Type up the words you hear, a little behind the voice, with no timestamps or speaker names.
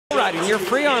riding. Your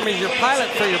free arm is your pilot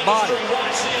for your body.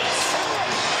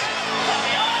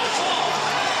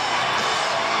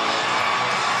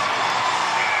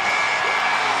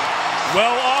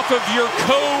 Well, off of your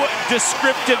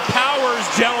co-descriptive powers,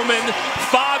 gentlemen,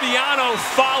 Fabiano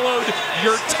followed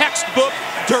your textbook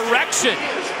direction.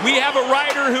 We have a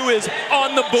rider who is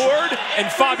on the board,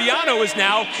 and Fabiano is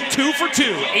now 2 for 2,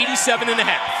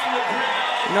 87.5.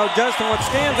 You know, Justin, what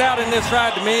stands out in this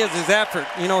ride to me is his effort.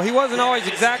 You know, he wasn't always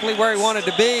exactly where he wanted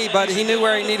to be, but he knew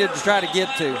where he needed to try to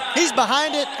get to. He's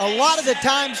behind it a lot of the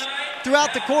times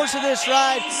throughout the course of this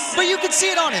ride, but you could see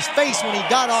it on his face when he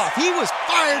got off. He was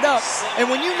fired up, and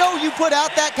when you know you put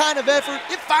out that kind of effort,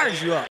 it fires you up.